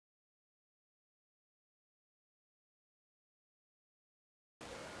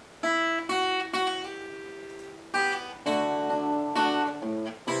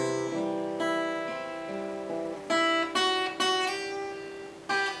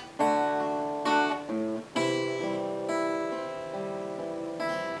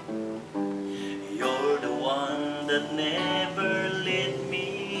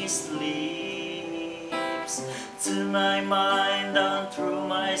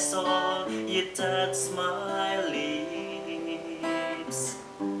soul, you touch my lips.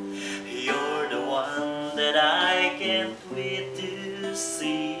 You're the one that I can't wait to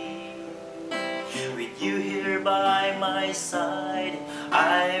see. With you here by my side,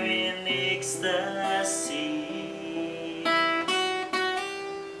 I'm in ecstasy.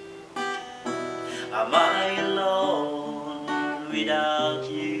 Am I alone without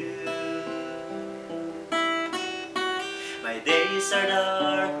you? My days are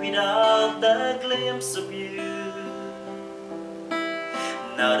dark without the glimpse of you.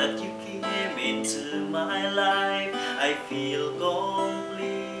 Now that you came into my life, I feel complete.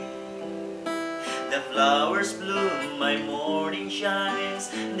 The flowers bloom, my morning shines,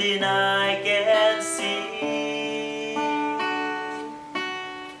 then I can see.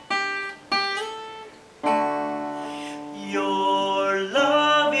 Your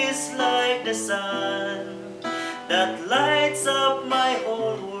love is like the sun that lights up my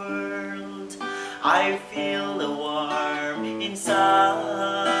whole world. I feel the warmth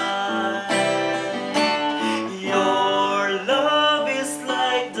inside. Your love is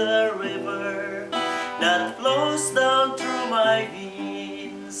like the river that flows down through my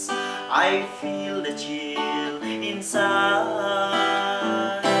veins. I feel the chill inside.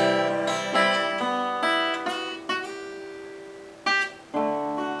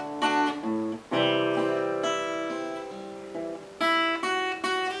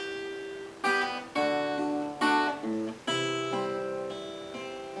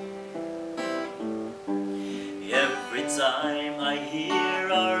 Every time I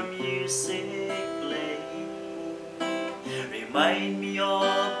hear our music play, remind me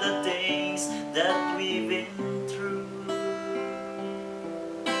of the things that we've been through.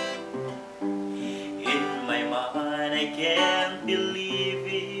 In my mind I can't believe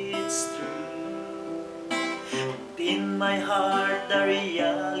it's true. In my heart the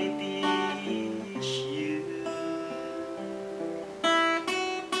reality is you.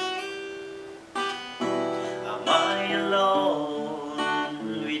 Am I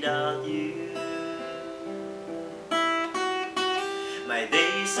alone without you? My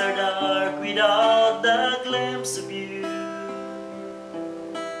days are dark without the glimpse of you.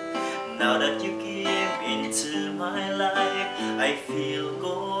 Now that you came into my life, I feel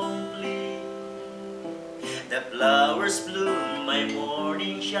complete. The flowers bloom, my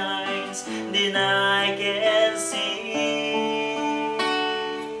morning shines, then I can see.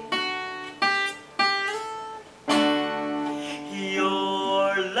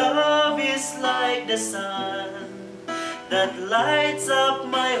 Your love is like the sun that lights up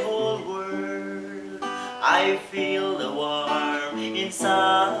my whole world. I feel the warmth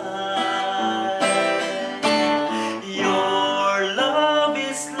inside. Your love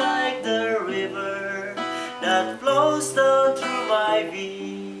is like the river that flows down through my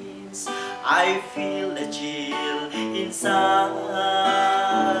veins. I feel the chill inside.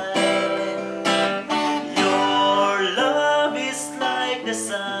 Your love is like the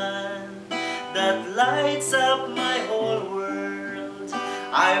sun that lights up my whole world.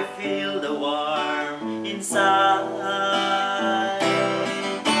 I feel the warmth inside.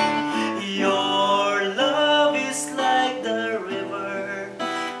 Your love is like the river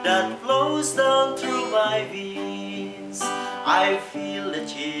that flows down through my veins. I feel the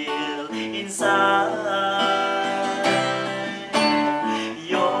chill inside.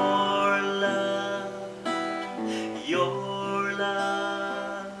 Your love, your love.